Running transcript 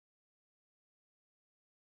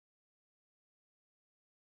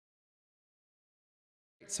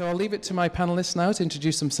So I'll leave it to my panelists now to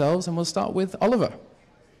introduce themselves, and we'll start with Oliver.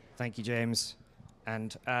 Thank you, James.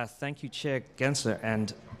 And thank you, Chair Gensler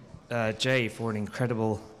and Jay, for an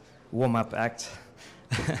incredible warm-up act.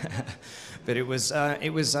 But it was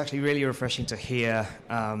actually really refreshing to hear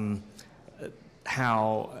how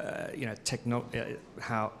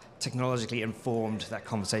how technologically informed that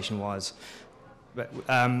conversation was. But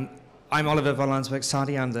I'm Oliver von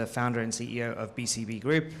Landsberg-Sadie. I'm the founder and CEO of BCB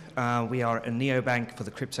Group. We are a neobank for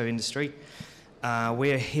the crypto industry.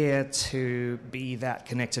 We're here to be that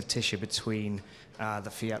connective tissue between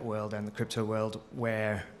the fiat world and the crypto world,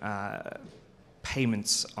 where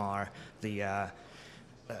payments are the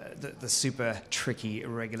super tricky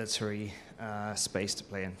regulatory space to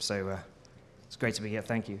play in. So it's great to be here.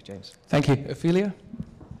 Thank you, James. Thank you. Ophelia?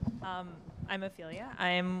 I'm Ophelia.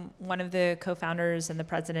 I'm one of the co-founders and the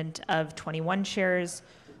president of 21 Shares.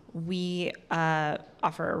 We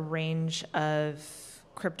offer a range of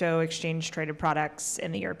crypto exchange-traded products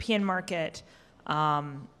in the European market.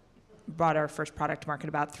 Brought our first product to market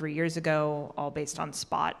about 3 years ago, all based on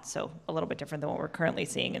spot, so a little bit different than what we're currently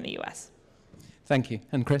seeing in the US. Thank you.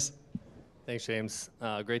 And Chris? Thanks, James.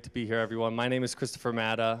 Great to be here, everyone. My name is Christopher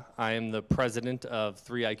Matta. I am the president of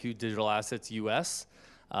 3IQ Digital Assets US.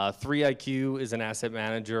 3IQ is an asset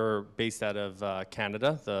manager based out of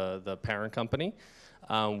Canada, the parent company,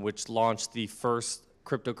 which launched the first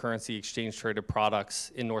cryptocurrency exchange-traded products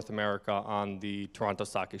in North America on the Toronto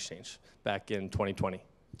Stock Exchange back in 2020.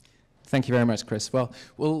 Thank you very much, Chris. Well,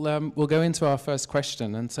 we'll go into our first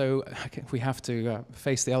question, and so we have to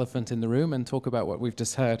face the elephant in the room and talk about what we've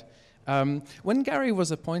just heard. When Gary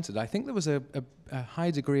was appointed, I think there was a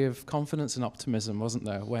high degree of confidence and optimism, wasn't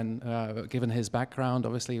there? When, given his background,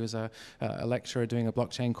 obviously he was a lecturer doing a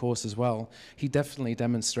blockchain course as well. He definitely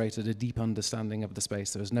demonstrated a deep understanding of the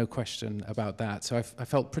space. There was no question about that. So I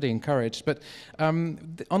felt pretty encouraged. But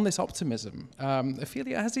on this optimism,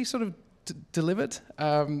 Ophelia, has he sort of delivered?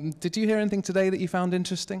 Did you hear anything today that you found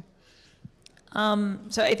interesting?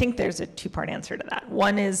 So I think there's a two-part answer to that.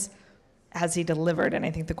 One is, has he delivered? And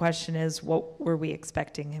I think the question is, what were we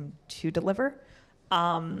expecting him to deliver?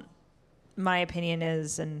 My opinion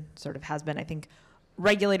is, and sort of has been, I think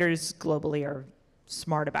regulators globally are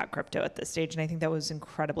smart about crypto at this stage, and I think that was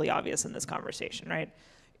incredibly obvious in this conversation, right?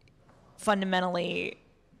 Fundamentally,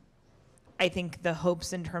 I think the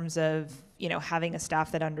hopes in terms of, having a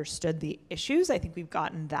staff that understood the issues, I think we've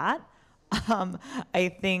gotten that. I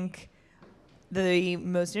think the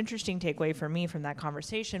most interesting takeaway for me from that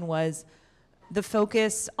conversation was the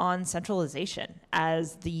focus on centralization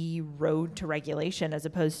as the road to regulation, as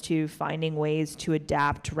opposed to finding ways to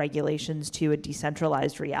adapt regulations to a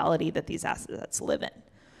decentralized reality that these assets live in,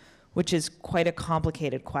 which is quite a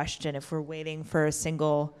complicated question if we're waiting for a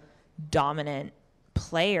single dominant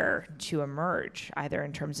player to emerge, either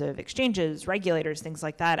in terms of exchanges, regulators, things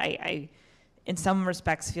like that. I in some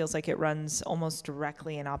respects feels like it runs almost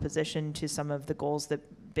directly in opposition to some of the goals that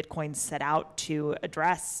Bitcoin set out to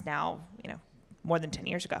address now, more than 10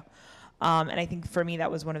 years ago. And I think for me, that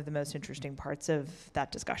was one of the most interesting parts of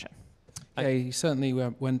that discussion. Yeah, you certainly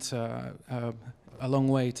went a long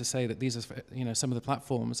way to say that these are, some of the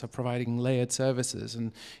platforms are providing layered services,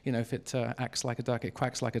 and if it acts like a duck, it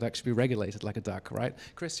quacks like a duck, should be regulated like a duck, right?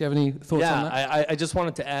 Chris, do you have any thoughts on that? Yeah, I just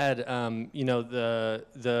wanted to add,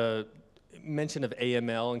 the mention of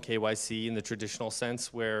AML and KYC in the traditional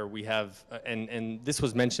sense, where we have, and this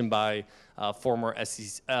was mentioned by former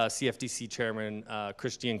CFTC Chairman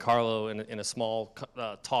Chris Giancarlo in a small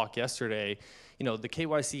talk yesterday. The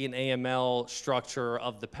KYC and AML structure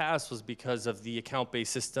of the past was because of the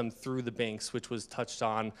account-based system through the banks, which was touched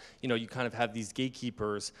on. You kind of have these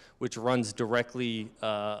gatekeepers, which runs directly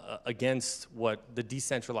against what the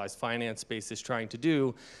decentralized finance space is trying to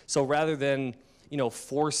do. So rather than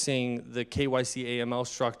forcing the KYC AML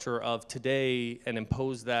structure of today and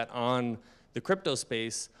impose that on the crypto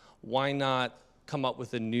space, why not come up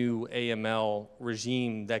with a new AML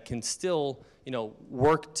regime that can still,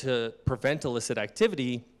 work to prevent illicit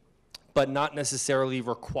activity, but not necessarily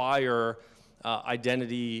require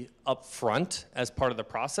identity up front as part of the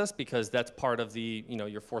process, because that's part of the,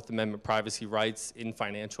 your Fourth Amendment privacy rights in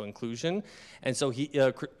financial inclusion. And so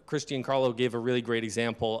Chris Giancarlo gave a really great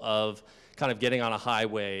example of kind of getting on a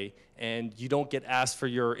highway, and you don't get asked for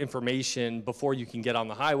your information before you can get on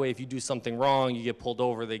the highway. If you do something wrong, you get pulled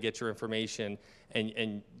over, they get your information,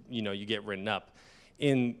 and you get written up.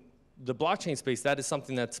 In the blockchain space, that is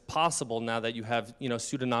something that's possible now that you have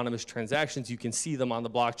pseudonymous transactions. You can see them on the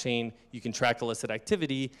blockchain, you can track illicit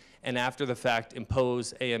activity, and after the fact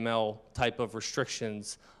impose AML type of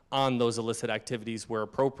restrictions on those illicit activities where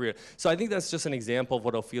appropriate. So I think that's just an example of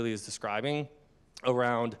what Ophelia is describing.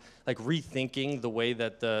 around like rethinking the way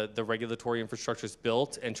that the regulatory infrastructure is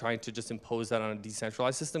built and trying to just impose that on a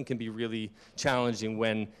decentralized system can be really challenging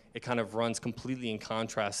when it kind of runs completely in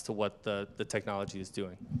contrast to what the technology is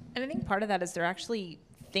doing. And I think part of that is there are actually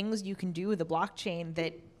things you can do with the blockchain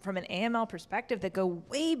that, from an AML perspective, that go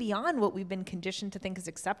way beyond what we've been conditioned to think is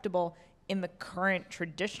acceptable in the current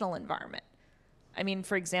traditional environment. I mean,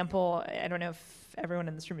 for example, I don't know if everyone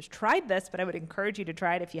in this room has tried this, but I would encourage you to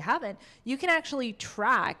try it if you haven't. You can actually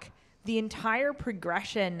track the entire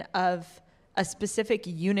progression of a specific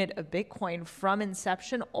unit of Bitcoin from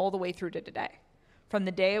inception all the way through to today. From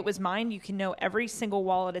the day it was mined, you can know every single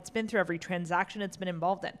wallet it's been through, every transaction it's been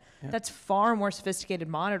involved in. Yeah. That's far more sophisticated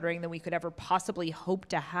monitoring than we could ever possibly hope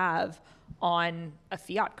to have on a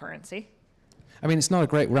fiat currency. I mean, it's not a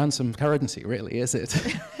great ransom currency, really, is it?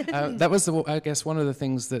 That was, I guess, one of the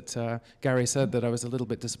things that Gary said that I was a little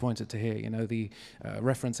bit disappointed to hear. You know, the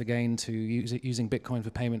reference again to using Bitcoin for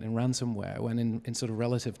payment in ransomware, when in sort of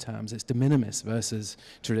relative terms, it's de minimis versus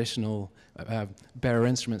traditional bearer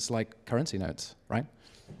instruments like currency notes, right?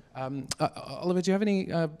 Oliver, do you have any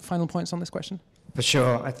final points on this question? For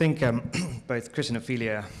sure. I think both Chris and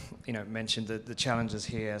Ophelia, mentioned the challenges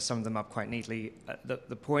here, summed them up quite neatly.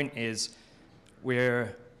 The point is, the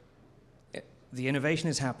innovation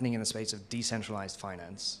is happening in the space of decentralized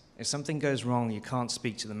finance. If something goes wrong, you can't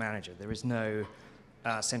speak to the manager. There is no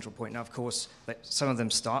central point. Now, of course, some of them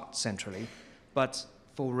start centrally, but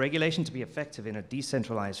for regulation to be effective in a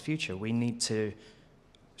decentralized future, we need to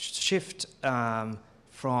shift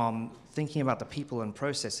from thinking about the people and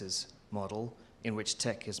processes model, in which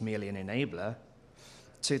tech is merely an enabler,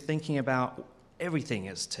 to thinking about everything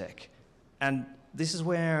as tech. And this is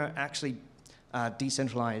where actually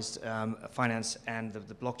decentralized finance and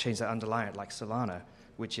the blockchains that underlie it, like Solana,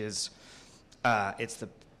 which is it's the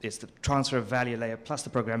transfer of value layer plus the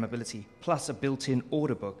programmability plus a built-in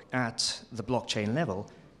order book at the blockchain level,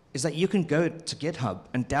 is that you can go to GitHub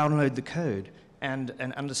and download the code and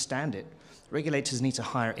understand it. Regulators need to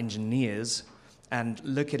hire engineers and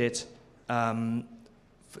look at it and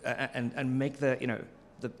make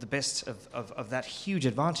the best of that huge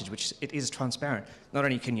advantage, which it is transparent. Not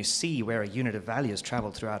only can you see where a unit of value has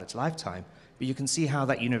traveled throughout its lifetime, but you can see how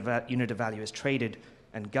that unit of value is traded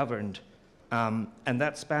and governed. And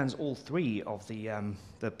that spans all three of the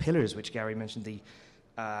pillars which Gary mentioned, the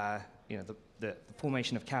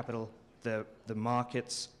formation of capital, the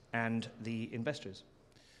markets, and the investors.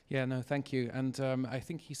 Yeah, no, thank you. And I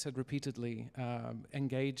think he said repeatedly,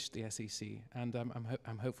 engage the SEC. And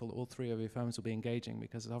I'm hopeful that all three of your firms will be engaging,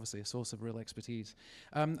 because it's obviously a source of real expertise.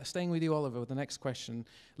 Staying with you, Oliver, with the next question,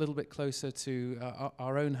 a little bit closer to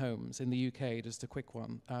our own homes in the UK, just a quick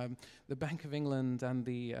one. The Bank of England and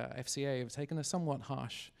the FCA have taken a somewhat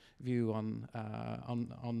harsh view on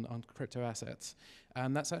crypto assets.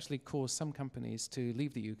 And that's actually caused some companies to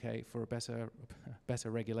leave the UK for a better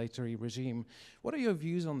regulatory regime. What are your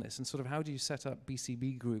views on this, and sort of how do you set up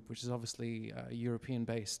BCB Group, which is obviously a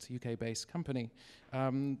European-based, UK-based company?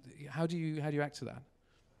 How do you act to that?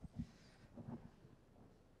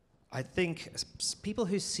 I think people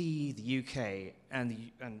who see the UK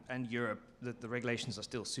and Europe, the regulations are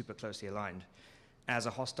still super closely aligned, as a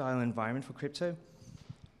hostile environment for crypto,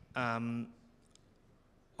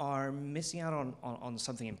 are missing out on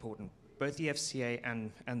something important. Both the FCA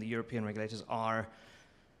and the European regulators are,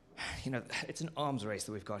 it's an arms race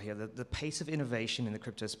that we've got here. The pace of innovation in the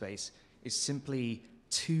crypto space is simply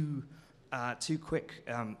too quick.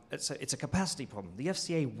 It's a capacity problem. The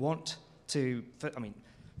FCA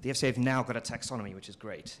the FCA have now got a taxonomy, which is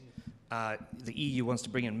great. The EU wants to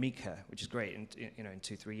bring in MiCA, which is great in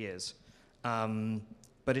 2-3 years.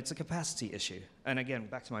 But it's a capacity issue. And again,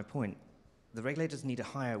 back to my point, the regulators need to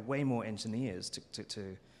hire way more engineers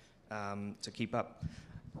to keep up.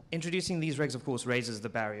 Introducing these regs, of course, raises the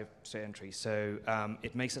barrier to entry, so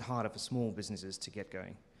it makes it harder for small businesses to get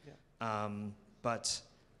going. Yeah. But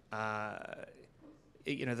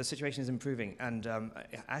the situation is improving, and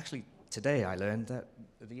actually today I learned that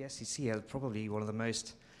the SEC has probably one of the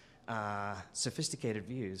most sophisticated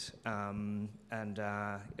views,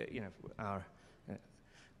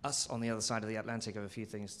 us on the other side of the Atlantic have a few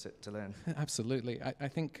things to learn. Absolutely. I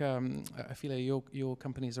think, Ophelia, your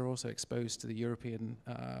companies are also exposed to the European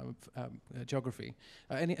geography.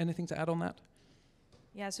 Anything to add on that?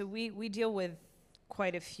 Yeah, so we deal with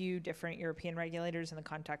quite a few different European regulators in the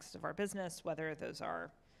context of our business, whether those are,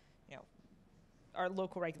 our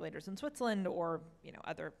local regulators in Switzerland or,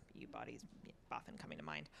 other EU bodies, often coming to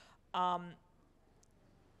mind.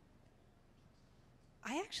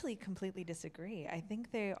 I actually completely disagree. I think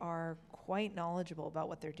they are quite knowledgeable about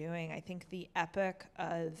what they're doing. I think the epoch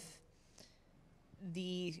of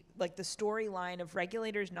the storyline of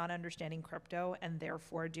regulators not understanding crypto and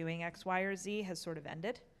therefore doing X, Y, or Z has sort of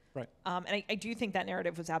ended. Right. And I do think that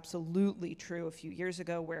narrative was absolutely true a few years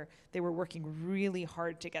ago, where they were working really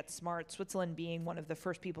hard to get smart. Switzerland being one of the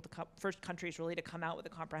first countries really to come out with a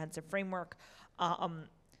comprehensive framework.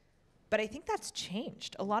 But I think that's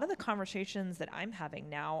changed. A lot of the conversations that I'm having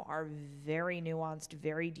now are very nuanced,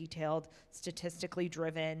 very detailed, statistically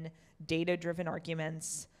driven, data-driven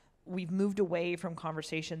arguments. We've moved away from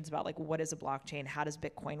conversations about like, what is a blockchain? How does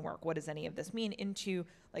Bitcoin work? What does any of this mean? Into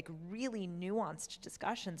like really nuanced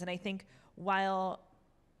discussions. And I think while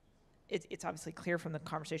it's obviously clear from the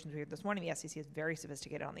conversations we had this morning, the SEC is very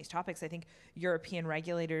sophisticated on these topics. I think European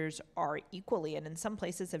regulators are equally, and in some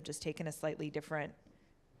places have just taken a slightly different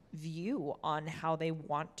view on how they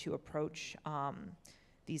want to approach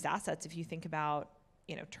these assets. If you think about,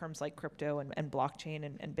 terms like crypto and blockchain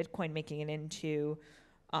and Bitcoin making it into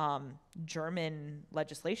German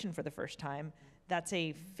legislation for the first time, that's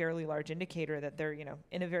a fairly large indicator that they're,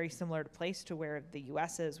 in a very similar place to where the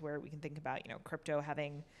US is, where we can think about, crypto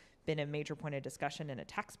having been a major point of discussion in a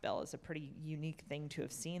tax bill is a pretty unique thing to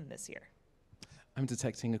have seen this year. I'm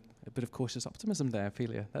detecting a bit of cautious optimism there,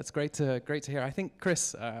 Ophelia. That's great to hear. I think,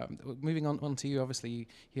 Chris, moving on to you, obviously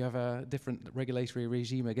you have a different regulatory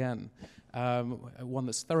regime again, one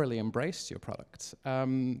that's thoroughly embraced your product.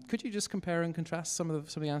 Could you just compare and contrast some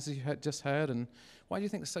of the answers you just heard, and why do you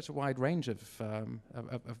think there's such a wide range of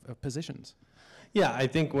positions? Yeah, I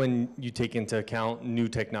think when you take into account new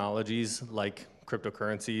technologies like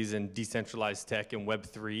cryptocurrencies and decentralized tech and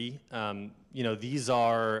Web3, these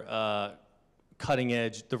are cutting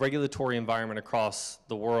edge. The regulatory environment across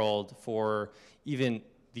the world for even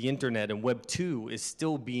the internet and Web 2 is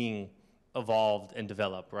still being evolved and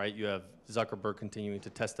developed, right? You have Zuckerberg continuing to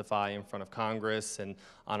testify in front of Congress and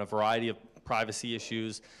on a variety of privacy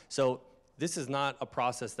issues. So this is not a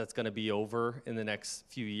process that's going to be over in the next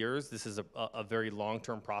few years. This is a very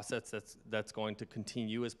long-term process that's going to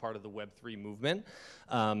continue as part of the Web3 movement.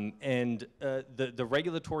 The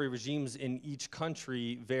regulatory regimes in each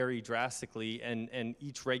country vary drastically, and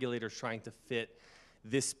each regulator is trying to fit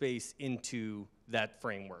this space into that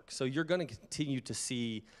framework. So you're going to continue to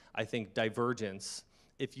see, I think, divergence.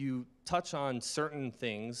 If you touch on certain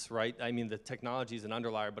things, right? I mean, the technology is an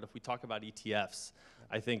underlier, but if we talk about ETFs,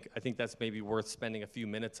 I think that's maybe worth spending a few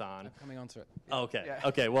minutes on. I'm coming on to it. Yeah. Okay. Yeah.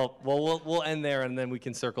 Okay. Well, we'll end there, and then we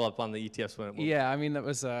can circle up on the ETFs when. Yeah, I mean that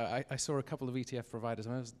was. I saw a couple of ETF providers.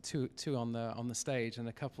 There was two on the stage, and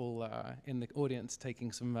a couple in the audience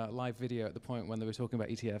taking some live video at the point when they were talking about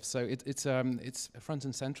ETFs. So it's front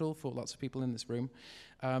and central for lots of people in this room.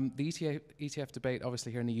 The ETF debate,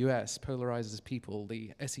 obviously here in the US, polarizes people.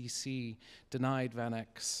 The SEC denied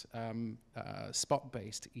VanEck's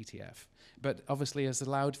spot-based ETF, but obviously has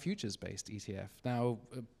allowed futures-based ETF. Now,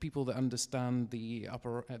 people that understand the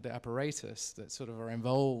apparatus that sort of are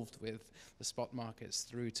involved with the spot markets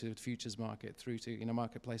through to futures market, through to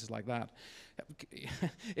marketplaces like that,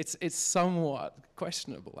 it's somewhat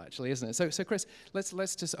questionable, actually, isn't it? So Chris,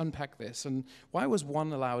 let's just unpack this. And why was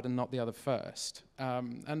one allowed and not the other first?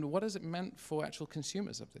 And what has it meant for actual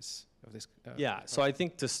consumers of this? Yeah, so I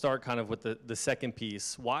think to start kind of with the second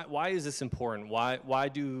piece, why is this important? Why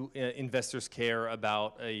do investors care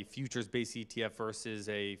about a futures-based ETF versus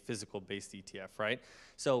a physical-based ETF, right?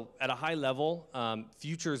 So at a high level,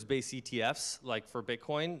 futures-based ETFs, like for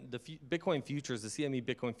Bitcoin, the Bitcoin futures, the CME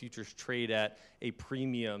Bitcoin futures trade at a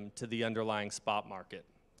premium to the underlying spot market.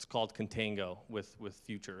 It's called contango with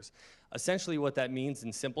futures. Essentially what that means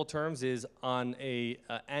in simple terms is on a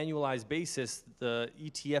annualized basis, the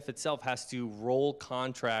ETF itself has to roll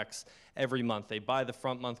contracts every month. They buy the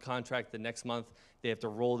front month contract, the next month they have to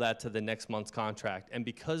roll that to the next month's contract. And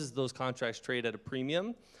because those contracts trade at a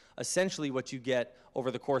premium, essentially what you get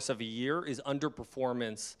over the course of a year is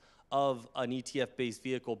underperformance of an ETF-based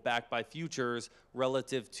vehicle backed by futures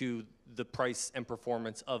relative to the price and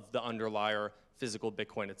performance of the underlier physical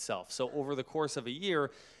Bitcoin itself. So over the course of a year,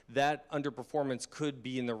 that underperformance could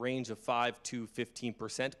be in the range of 5 to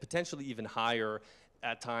 15%, potentially even higher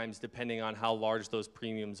at times, depending on how large those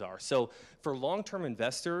premiums are. So for long-term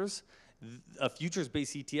investors, a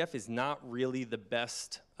futures-based ETF is not really the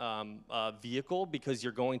best vehicle because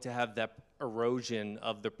you're going to have that erosion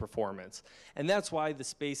of the performance. And that's why the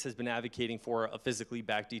space has been advocating for a physically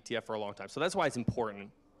backed ETF for a long time. So that's why it's important.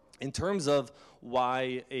 In terms of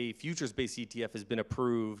why a futures-based ETF has been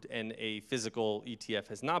approved and a physical ETF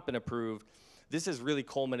has not been approved, this has really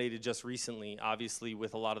culminated just recently, obviously,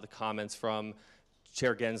 with a lot of the comments from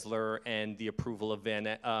Chair Gensler and the approval of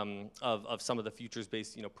of some of the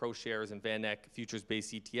futures-based, ProShares and VanEck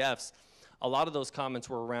futures-based ETFs. a lot of those comments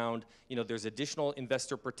were around, there's additional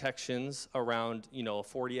investor protections around, a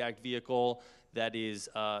 40 Act vehicle that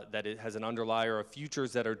it has an underlier of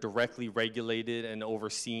futures that are directly regulated and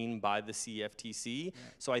overseen by the CFTC. Yeah.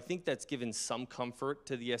 So I think that's given some comfort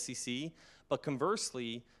to the SEC. But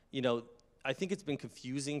conversely, I think it's been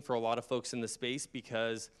confusing for a lot of folks in the space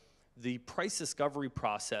because the price discovery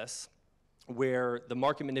process, where the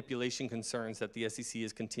market manipulation concerns that the SEC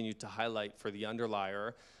has continued to highlight for the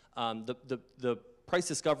underlier, the price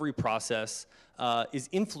discovery process is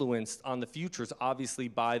influenced on the futures, obviously,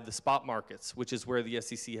 by the spot markets, which is where the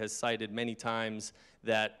SEC has cited many times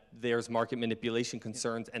that there's market manipulation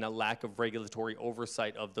concerns and a lack of regulatory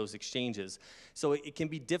oversight of those exchanges. So it can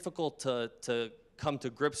be difficult to come to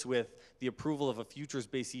grips with the approval of a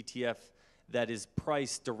futures-based ETF that is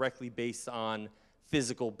priced directly based on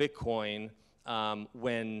physical Bitcoin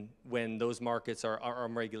when those markets are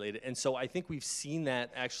unregulated. And so I think we've seen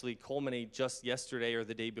that actually culminate just yesterday or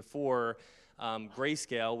the day before.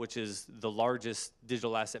 Grayscale, which is the largest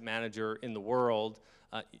digital asset manager in the world,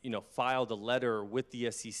 filed a letter with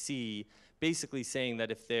the SEC basically saying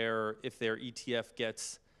that if their ETF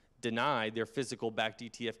gets denied, their physical backed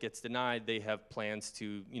ETF gets denied, they have plans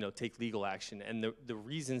to take legal action. And the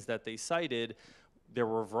reasons that they cited, there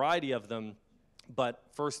were a variety of them, but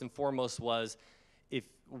first and foremost was, if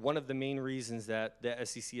one of the main reasons that the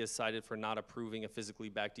SEC has cited for not approving a physically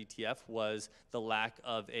backed ETF was the lack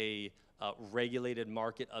of a regulated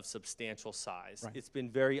market of substantial size. Right. It's been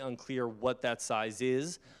very unclear what that size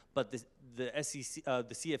is, but the SEC,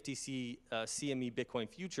 the CFTC CME Bitcoin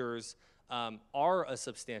futures are a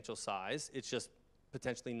substantial size. It's just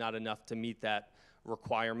potentially not enough to meet that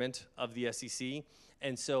requirement of the SEC,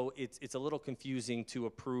 and so it's a little confusing to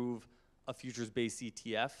approve a futures-based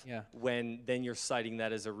ETF when then you're citing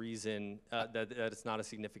that as a reason that it's not a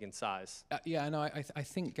significant size. I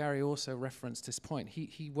think Gary also referenced this point.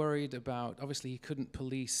 He worried about, obviously he couldn't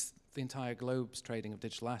police the entire globe's trading of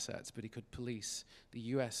digital assets, but he could police the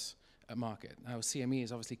US market. Now, CME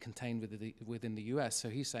is obviously contained within the US, so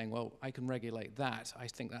he's saying, well, I can regulate that. I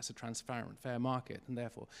think that's a transparent, fair market, and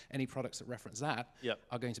therefore any products that reference that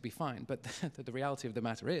are going to be fine. But the reality of the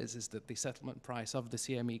matter is that the settlement price of the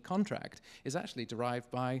CME contract is actually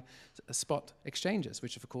derived by spot exchanges,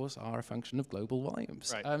 which of course are a function of global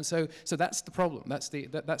volumes. Right. So that's the problem. That's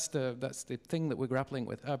the thing that we're grappling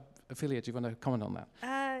with. Ophelia, do you want to comment on that?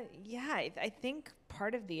 I think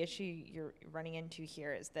part of the issue you're running into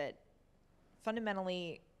here is that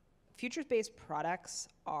fundamentally, futures-based products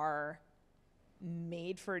are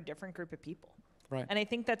made for a different group of people. Right. And I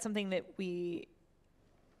think that's something that the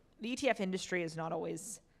ETF industry is not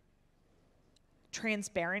always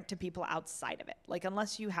transparent to people outside of it. Like,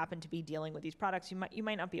 unless you happen to be dealing with these products, you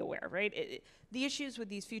might not be aware, right? The issues with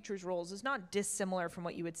these futures rules is not dissimilar from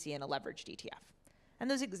what you would see in a leveraged ETF. And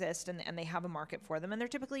those exist, and they have a market for them, and they're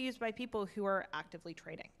typically used by people who are actively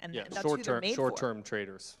trading, and that's who they're made for. Short-term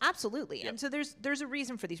traders. Absolutely, and so there's a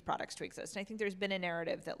reason for these products to exist. And I think there's been a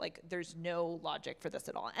narrative that there's no logic for this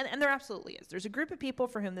at all, and there absolutely is. There's a group of people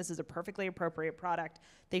for whom this is a perfectly appropriate product.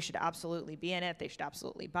 They should absolutely be in it. They should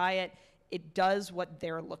absolutely buy it. It does what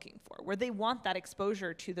they're looking for, where they want that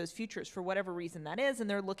exposure to those futures for whatever reason that is, and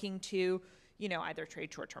they're looking to either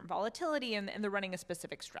trade short-term volatility, and they're running a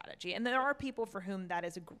specific strategy. And there are people for whom that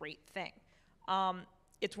is a great thing.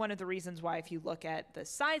 It's one of the reasons why, if you look at the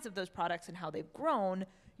size of those products and how they've grown,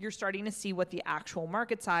 you're starting to see what the actual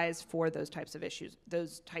market size for those types of issues,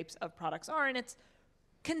 those types of products are. And it's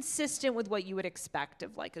consistent with what you would expect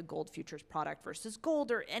of like a gold futures product versus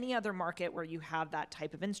gold or any other market where you have that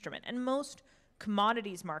type of instrument. And most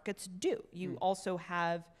commodities markets do. You also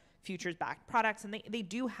have futures-backed products, and they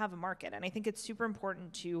do have a market. And I think it's super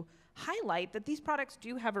important to highlight that these products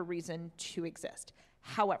do have a reason to exist.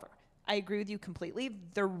 However, I agree with you completely.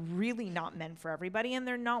 They're really not meant for everybody, and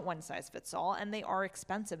they're not one size fits all, and they are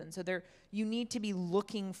expensive. And so you need to be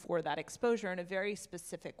looking for that exposure in a very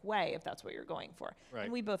specific way if that's what you're going for. Right.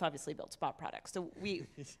 And we both obviously build spot products, so we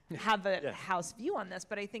have a house view on this,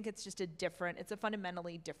 but I think it's just it's a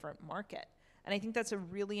fundamentally different market. And I think that's a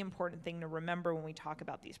really important thing to remember when we talk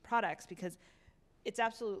about these products, because it's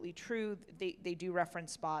absolutely true. They do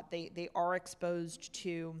reference spot. They are exposed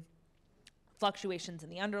to fluctuations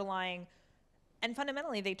in the underlying, and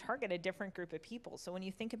fundamentally they target a different group of people. So when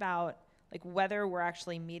you think about whether we're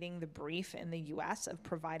actually meeting the brief in the US of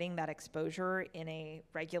providing that exposure in a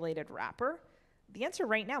regulated wrapper, the answer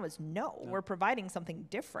right now is no. We're providing something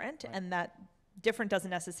different, right. And that different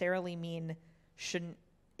doesn't necessarily mean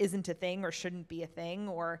isn't a thing or shouldn't be a thing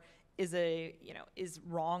or is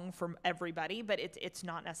wrong for everybody, but it's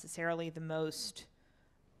not necessarily the most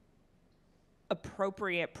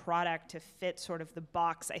appropriate product to fit sort of the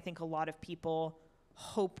box I think a lot of people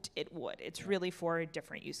hoped it would. It's really for a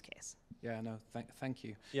different use case. Yeah, no, thank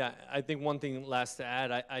you. Yeah, I think one thing last to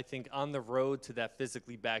add, I think on the road to that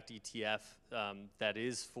physically backed ETF that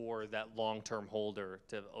is for that long-term holder,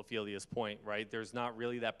 to Ophelia's point, right? There's not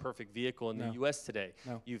really that perfect vehicle in the US today.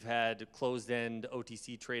 No. You've had closed-end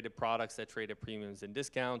OTC traded products that trade at premiums and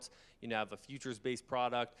discounts. You now have a futures-based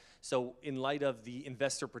product. So in light of the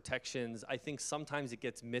investor protections, I think sometimes it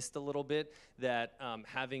gets missed a little bit that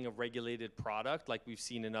having a regulated product, like we've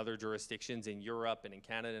seen in other jurisdictions in Europe and in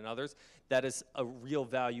Canada and others, that is a real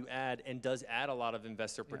value add and does add a lot of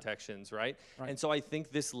investor protections, right? And so I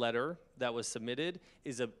think this letter that was submitted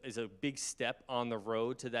is a big step on the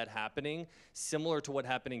road to that happening. Similar to what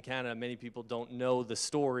happened in Canada, many people don't know the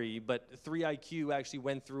story, but 3iQ actually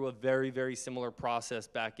went through a very, very similar process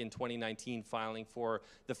back in 2019, filing for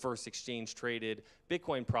the first exchange-traded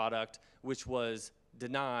Bitcoin product, which was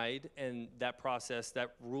denied, and that process,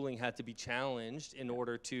 that ruling had to be challenged in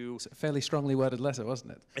order to... It's a fairly strongly worded letter,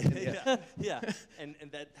 wasn't it? Yeah. And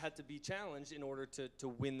that had to be challenged in order to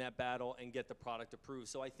win that battle and get the product approved.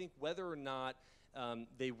 So I think whether or not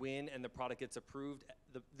they win and the product gets approved,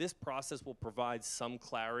 this process will provide some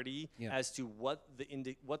clarity as to what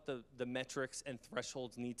the metrics and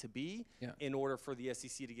thresholds need to be in order for the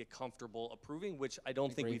SEC to get comfortable approving, which I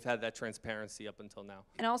don't think we've had that transparency up until now.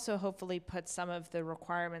 And also hopefully put some of the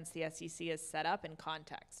requirements the SEC has set up in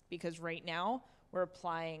context, because right now we're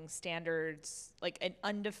applying standards, like an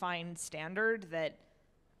undefined standard that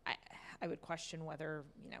I would question whether,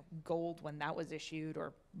 gold when that was issued,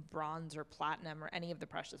 or bronze or platinum or any of the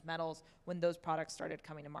precious metals, when those products started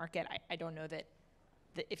coming to market. I don't know that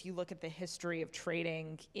if you look at the history of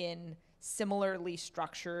trading in similarly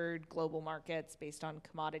structured global markets based on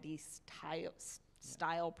commodity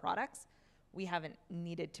style products, we haven't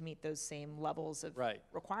needed to meet those same levels of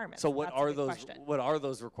requirements. So what are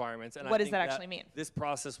those requirements? And what does that actually mean? This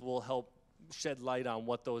process will help shed light on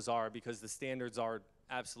what those are, because the standards are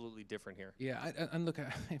absolutely different here. Yeah, and look,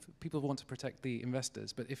 if people want to protect the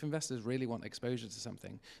investors, but if investors really want exposure to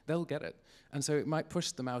something, they'll get it. And so it might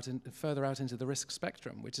push them further out into the risk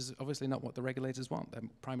spectrum, which is obviously not what the regulators want. Their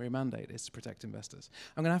primary mandate is to protect investors.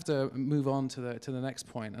 I'm going to have to move on to the next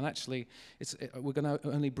point, and actually, we're going to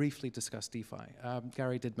only briefly discuss DeFi.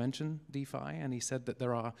 Gary did mention DeFi, and he said that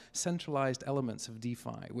there are centralized elements of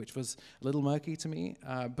DeFi, which was a little murky to me,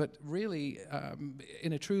 but really,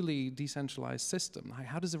 in a truly decentralized system,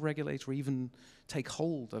 how does a regulator even take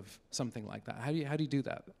hold of something like that? How do you do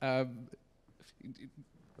that?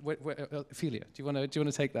 Ophelia, do you want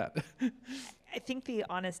to take that? I think the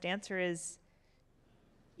honest answer is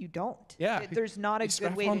you don't. Yeah, there's not a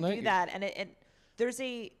good way to do that, and there's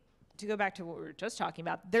to go back to what we were just talking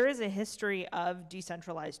about, there is a history of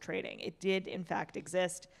decentralized trading. It did in fact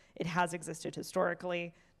exist. It has existed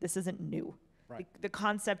historically. This isn't new. Right. The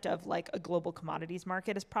concept of like a global commodities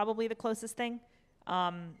market is probably the closest thing.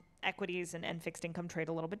 Equities and fixed income trade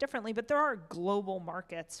a little bit differently, but there are global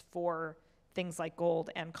markets for things like gold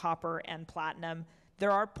and copper and platinum.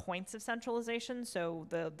 There are points of centralization, so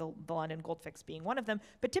the London Gold Fix being one of them,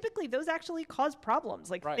 but typically those actually cause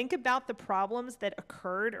problems. Like think about the problems that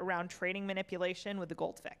occurred around trading manipulation with the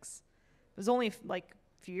Gold Fix. It was only like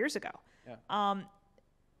a few years ago. Yeah.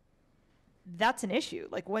 That's an issue.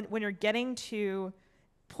 Like when you're getting to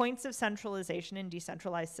points of centralization in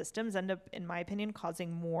decentralized systems end up, in my opinion,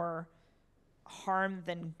 causing more harm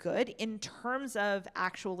than good in terms of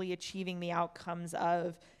actually achieving the outcomes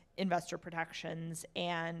of investor protections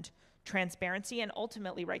and transparency and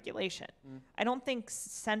ultimately regulation. I don't think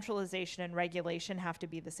centralization and regulation have to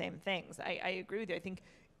be the same things. I agree with you. I think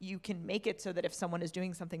you can make it so that if someone is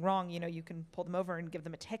doing something wrong, you can pull them over and give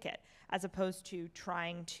them a ticket, as opposed to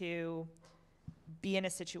trying to be in a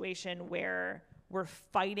situation where we're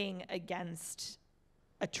fighting against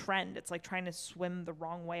a trend. It's like trying to swim the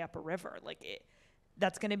wrong way up a river.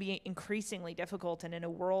 That's going to be increasingly difficult. And in a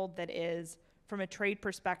world that is, from a trade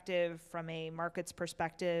perspective, from a markets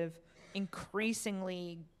perspective,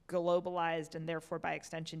 increasingly globalized and therefore by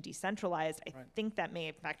extension decentralized, I think that may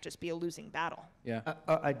in fact just be a losing battle. Yeah,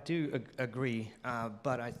 I do agree,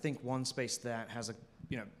 but I think one space that has a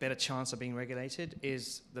better chance of being regulated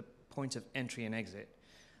is the point of entry and exit.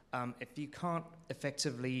 If you can't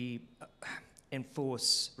effectively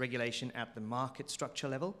enforce regulation at the market structure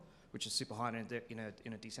level, which is super hard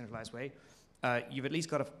in a decentralized way, you've at least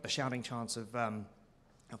got a shouting chance of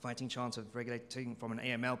a fighting chance of regulating from an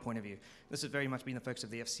AML point of view. This has very much been the focus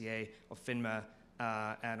of the FCA, of FINMA,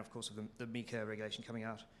 and of course of the MiCA regulation coming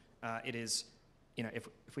out. It is,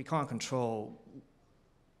 if we can't control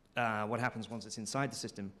what happens once it's inside the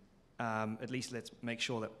system, at least let's make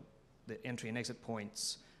sure that the entry and exit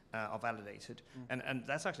points are validated. And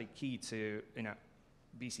that's actually key to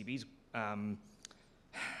BCB's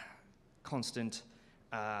constant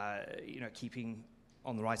keeping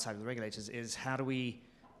on the right side of the regulators is how do we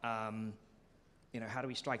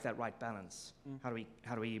strike that right balance? How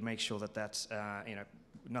do we make sure that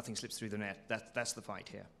nothing slips through the net? That's the fight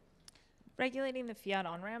here. Regulating the fiat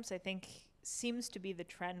on-ramps, I think, seems to be the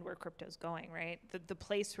trend where crypto's going, right? The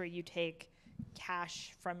place where you take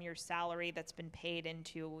cash from your salary that's been paid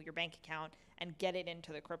into your bank account and get it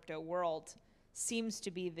into the crypto world seems to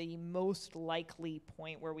be the most likely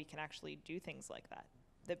point where we can actually do things like that,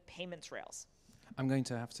 the payments rails. I'm going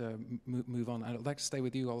to have to move on. I'd like to stay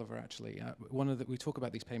with you, Oliver, actually. We talk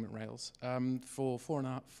about these payment rails. For four and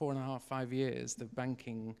a half, 5 years, the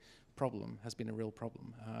banking problem has been a real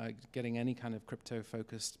problem. Getting any kind of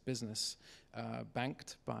crypto-focused business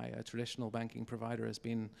banked by a traditional banking provider has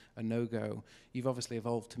been a no-go. You've obviously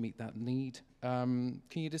evolved to meet that need. Can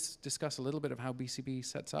you just discuss a little bit of how BCB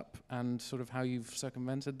sets up and sort of how you've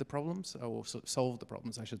circumvented the problems, or solved the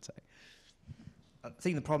problems, I should say? I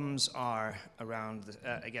think the problems are around,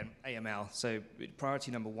 again, AML. So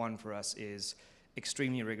priority number one for us is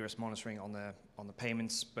extremely rigorous monitoring on the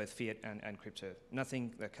payments, both fiat and crypto.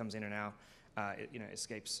 Nothing that comes in and out,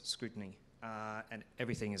 escapes scrutiny, and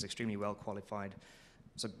everything is extremely well qualified.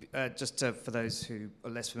 So for those who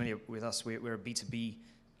are less familiar with us, we're a B2B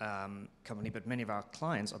company, but many of our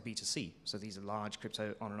clients are B2C. So these are large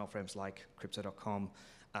crypto on and off ramps like CryptoCompare,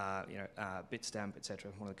 Bitstamp,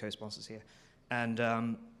 etc. One of the co-sponsors here. And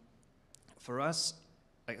for us,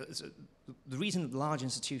 the reason that large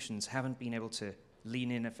institutions haven't been able to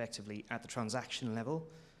lean in effectively at the transaction level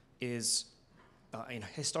is,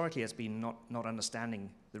 historically, it's been not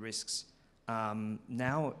understanding the risks.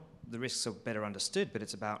 Now the risks are better understood, but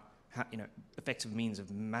it's about effective means of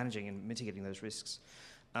managing and mitigating those risks.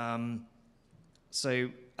 The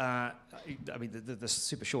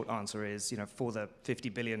super short answer is, for the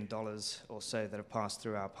 $50 billion or so that have passed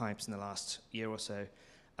through our pipes in the last year or so,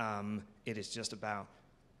 it is just about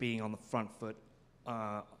being on the front foot,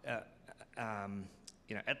 at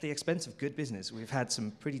the expense of good business. We've had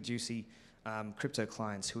some pretty juicy crypto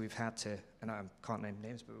clients who we've had to, and I can't name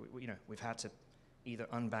names, but we've had to either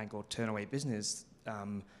unbank or turn away business,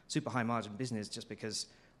 super high margin business, just because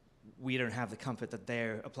we don't have the comfort that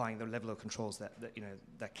they're applying the level of controls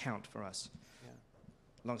that count for us. Yeah.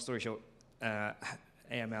 Long story short,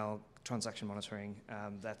 AML, transaction monitoring,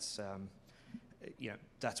 that's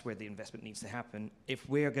where the investment needs to happen if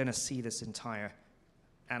we're going to see this entire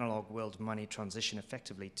analog world money transition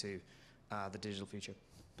effectively to the digital future.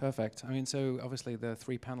 Perfect. I mean, so obviously the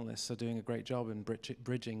three panelists are doing a great job in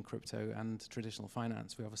bridging crypto and traditional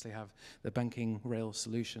finance. We obviously have the banking rail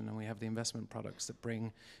solution, and we have the investment products that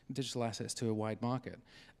bring digital assets to a wide market.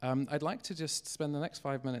 I'd like to just spend the next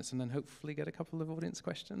 5 minutes and then hopefully get a couple of audience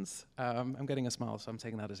questions. I'm getting a smile, so I'm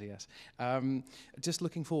taking that as a yes. Just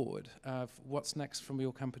looking forward, what's next from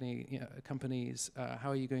your companies? How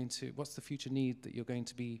are you going to, what's the future need that you're going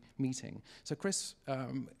to be meeting? So Chris,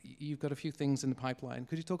 you've got a few things in the pipeline.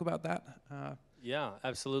 Could you talk about that? Yeah,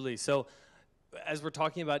 absolutely. So as we're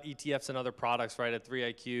talking about ETFs and other products, right, at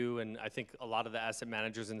 3iQ, and I think a lot of the asset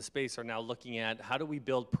managers in the space are now looking at how do we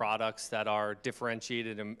build products that are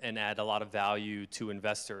differentiated and add a lot of value to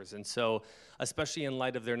investors. And so, especially in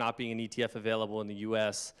light of there not being an ETF available in the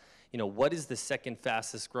US, what is the second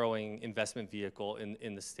fastest growing investment vehicle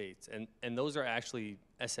in the States? And those are actually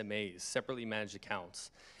SMAs, separately managed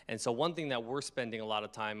accounts. And so one thing that we're spending a lot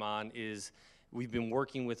of time on is we've been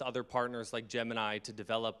working with other partners like Gemini to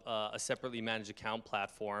develop a separately managed account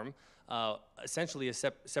platform. Essentially, a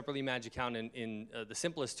separately managed account in the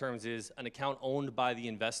simplest terms is an account owned by the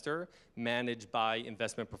investor, managed by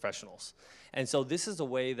investment professionals. And so this is a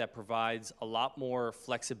way that provides a lot more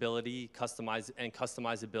flexibility,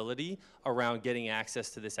 customizability around getting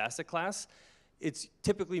access to this asset class. It's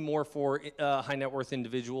typically more for high net worth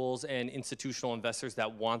individuals and institutional investors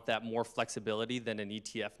that want that more flexibility than an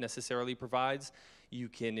ETF necessarily provides. You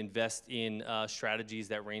can invest in strategies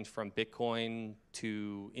that range from Bitcoin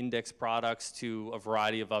to index products to a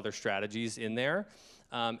variety of other strategies in there.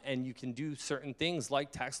 And you can do certain things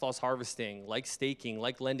like tax loss harvesting, like staking,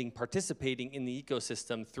 like lending, participating in the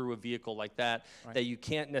ecosystem through a vehicle like that, right, that you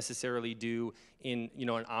can't necessarily do in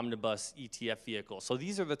an omnibus ETF vehicle. So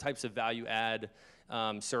these are the types of value add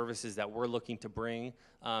services that we're looking to bring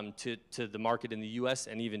to the market in the US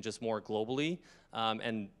and even just more globally.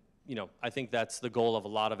 I think that's the goal of a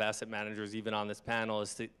lot of asset managers, even on this panel,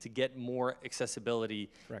 is to get more accessibility,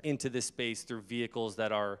 correct, into this space through vehicles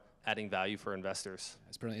that are adding value for investors.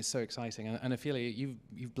 It's brilliant. It's so exciting. And Ophelia,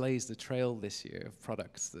 you've blazed the trail this year of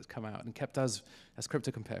products that come out and kept us as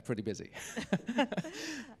CryptoCompare pretty busy.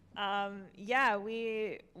 Yeah,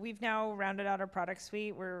 we've now rounded out our product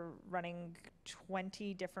suite. We're running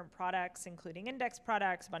 20 different products, including index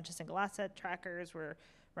products, a bunch of single asset trackers. We're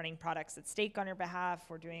running products that stake on your behalf.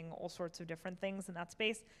 We're doing all sorts of different things in that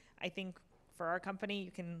space. I think for our company,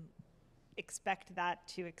 you can expect that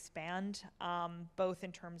to expand, both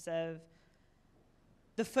in terms of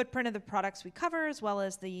the footprint of the products we cover, as well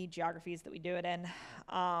as the geographies that we do it in.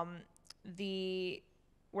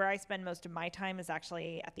 Where I spend most of my time is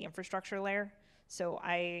actually at the infrastructure layer. So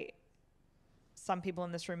some people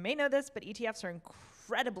in this room may know this, but ETFs are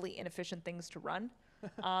incredibly inefficient things to run.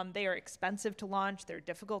 They are expensive to launch. They're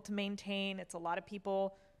difficult to maintain. It's a lot of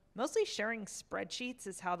people mostly sharing spreadsheets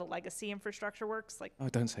is how the legacy infrastructure works. Like, oh,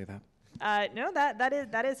 don't say that. No,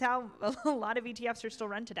 that is how a lot of ETFs are still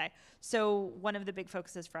run today. So one of the big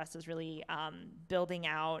focuses for us is really building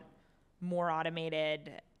out more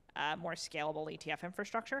automated, more scalable ETF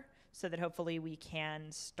infrastructure so that hopefully we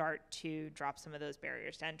can start to drop some of those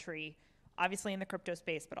barriers to entry, obviously in the crypto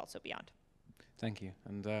space, but also beyond. Thank you.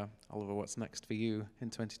 And Oliver, what's next for you in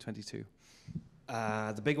 2022?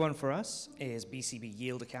 The big one for us is BCB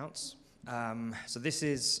yield accounts. So this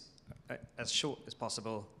is as short as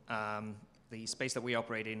possible. The space that we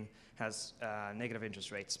operate in has negative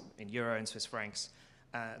interest rates in euro and Swiss francs.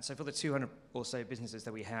 So for the 200 or so businesses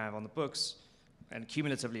that we have on the books, and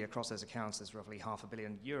cumulatively across those accounts, there's roughly €500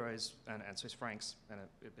 million and Swiss francs and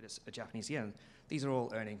a bit of Japanese yen. These are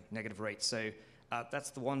all earning negative rates. So that's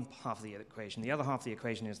the one half of the equation. The other half of the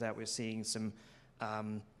equation is that we're seeing some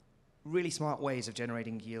really smart ways of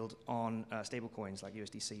generating yield on stable coins like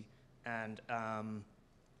USDC. And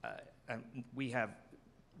we have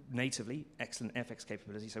natively excellent FX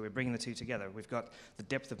capability, so we're bringing the two together. We've got the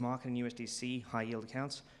depth of market in USDC, high yield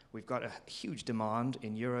accounts. We've got a huge demand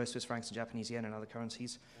in euro, Swiss francs, and Japanese yen and other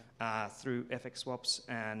currencies through FX swaps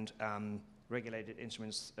and regulated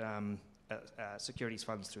instruments, securities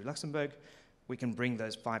funds through Luxembourg. We can bring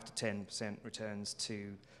those 5 to 10% returns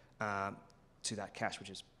to that cash, which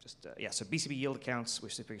is just, so BCB yield accounts, we're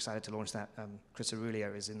super excited to launch that. Chris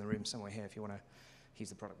Aurelio is in the room somewhere here if you want to, he's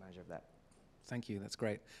the product manager of that. Thank you, that's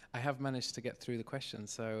great. I have managed to get through the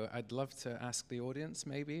questions, so I'd love to ask the audience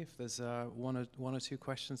maybe if there's one or two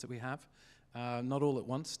questions that we have. Not all at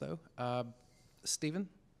once though. Stephen,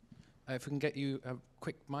 if we can get you a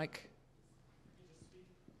quick mic.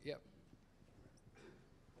 Yep.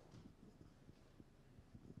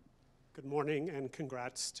 Good morning and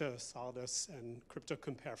congrats to Solidus and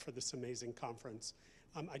CryptoCompare for this amazing conference.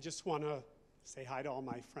 I just want to say hi to all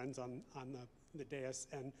my friends on the dais.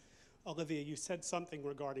 And Olivia, you said something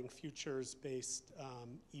regarding futures-based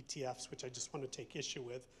ETFs, which I just want to take issue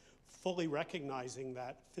with, fully recognizing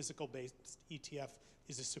that physical-based ETF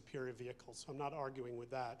is a superior vehicle. So I'm not arguing with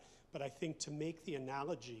that. But I think to make the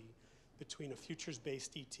analogy between a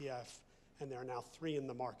futures-based ETF, and there are now 3 in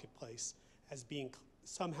the marketplace, as being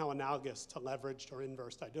somehow analogous to leveraged or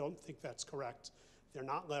inversed, I don't think that's correct. They're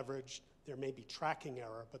not leveraged. There may be tracking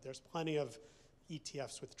error, but there's plenty of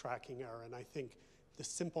ETFs with tracking error. And I think the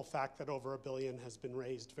simple fact that over $1 billion has been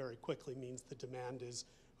raised very quickly means the demand is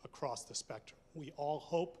across the spectrum. We all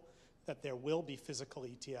hope that there will be physical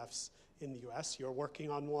ETFs in the US. You're working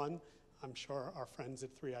on one. I'm sure our friends at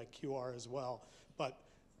 3iQ are as well. But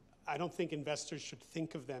I don't think investors should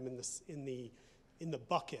think of them in the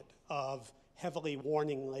bucket of heavily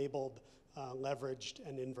warning labeled leveraged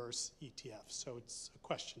and inverse ETFs. So it's a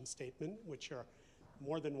question statement, which you're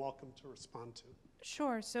more than welcome to respond to.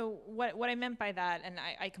 Sure. So what I meant by that, and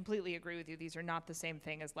I completely agree with you, these are not the same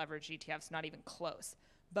thing as leveraged ETFs, not even close.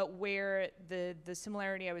 But where the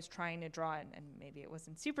similarity I was trying to draw, and maybe it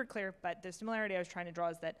wasn't super clear, but the similarity I was trying to draw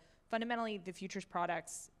is that fundamentally the futures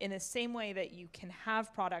products, in the same way that you can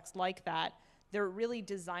have products like that, they're really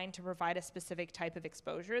designed to provide a specific type of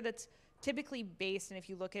exposure that's typically based, and if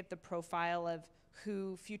you look at the profile of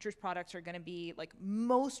who futures products are going to be like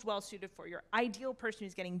most well suited for, your ideal person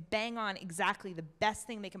who's getting bang on exactly the best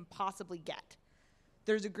thing they can possibly get.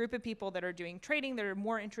 There's a group of people that are doing trading that are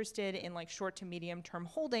more interested in like short to medium term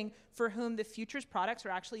holding, for whom the futures products are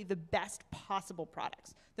actually the best possible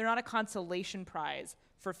products. They're not a consolation prize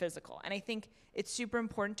for physical. And I think it's super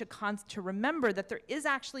important to remember that there is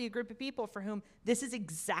actually a group of people for whom this is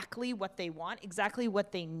exactly what they want, exactly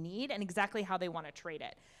what they need, and exactly how they want to trade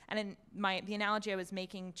it. And in the analogy I was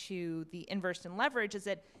making to the inverse and leverage is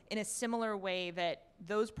that in a similar way that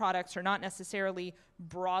those products are not necessarily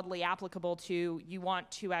broadly applicable to, you want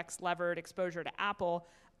 2x levered exposure to Apple,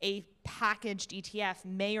 a packaged ETF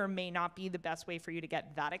may or may not be the best way for you to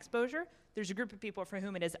get that exposure. There's a group of people for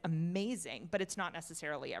whom it is amazing, but it's not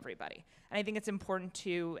necessarily everybody. And I think it's important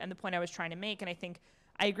to, and the point I was trying to make, and I think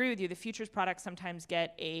I agree with you, the futures products sometimes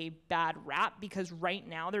get a bad rap because right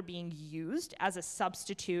now they're being used as a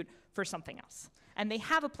substitute for something else. And they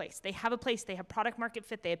have a place. They have a place. They have product market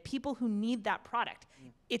fit. They have people who need that product.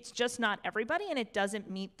 It's just not everybody, and it doesn't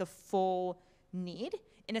meet the full need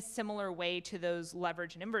in a similar way to those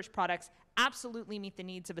leverage and inverse products absolutely meet the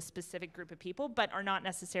needs of a specific group of people, but are not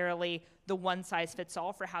necessarily the one size fits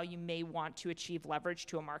all for how you may want to achieve leverage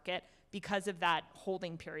to a market because of that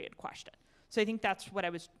holding period question. So I think that's what I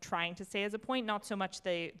was trying to say as a point, not so much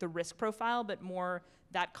the risk profile, but more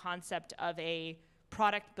that concept of a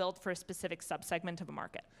product built for a specific subsegment of a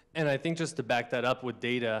market. And I think just to back that up with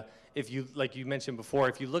data, if you, like you mentioned before,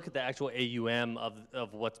 if you look at the actual AUM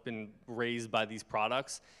of what's been raised by these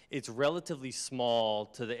products, it's relatively small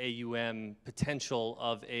to the AUM potential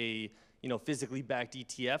of a physically backed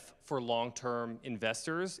ETF for long-term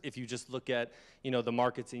investors. If you just look at the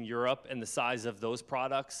markets in Europe and the size of those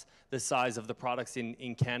products, the size of the products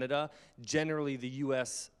in Canada, generally the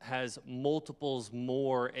US has multiples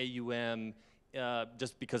more AUM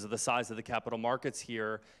just because of the size of the capital markets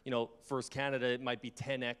here. For Canada, it might be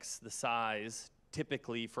 10x the size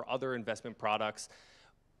typically for other investment products.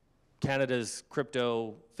 Canada's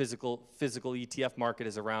crypto physical ETF market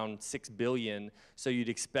is around 6 billion, so you'd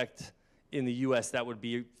expect in the US that would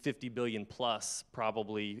be 50 billion plus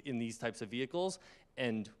probably in these types of vehicles,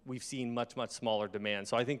 and we've seen much smaller demand.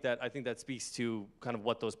 So I think that speaks to kind of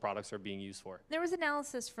what those products are being used for. There was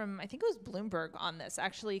analysis from, I think it was Bloomberg on this,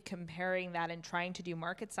 actually comparing that and trying to do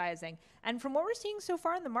market sizing. And from what we're seeing so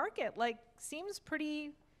far in the market, seems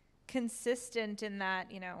pretty consistent in that,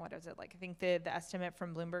 what is it, I think the estimate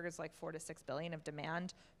from Bloomberg is 4 to 6 billion of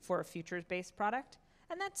demand for a futures-based product.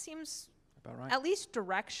 And that seems about right, at least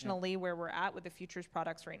directionally where we're at with the futures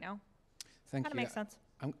products right now. Thank you. Kind of makes sense.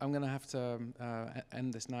 I'm going to have to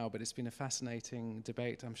end this now, but it's been a fascinating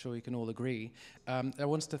debate. I'm sure you can all agree. I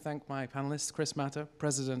want to thank my panelists, Chris Matta,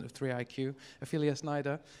 president of 3iQ, Ophelia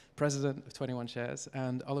Snyder, president of 21 Shares,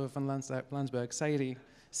 and Oliver von Landsberg-Sadie,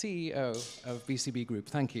 CEO of BCB Group.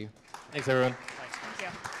 Thank you. Thanks, everyone.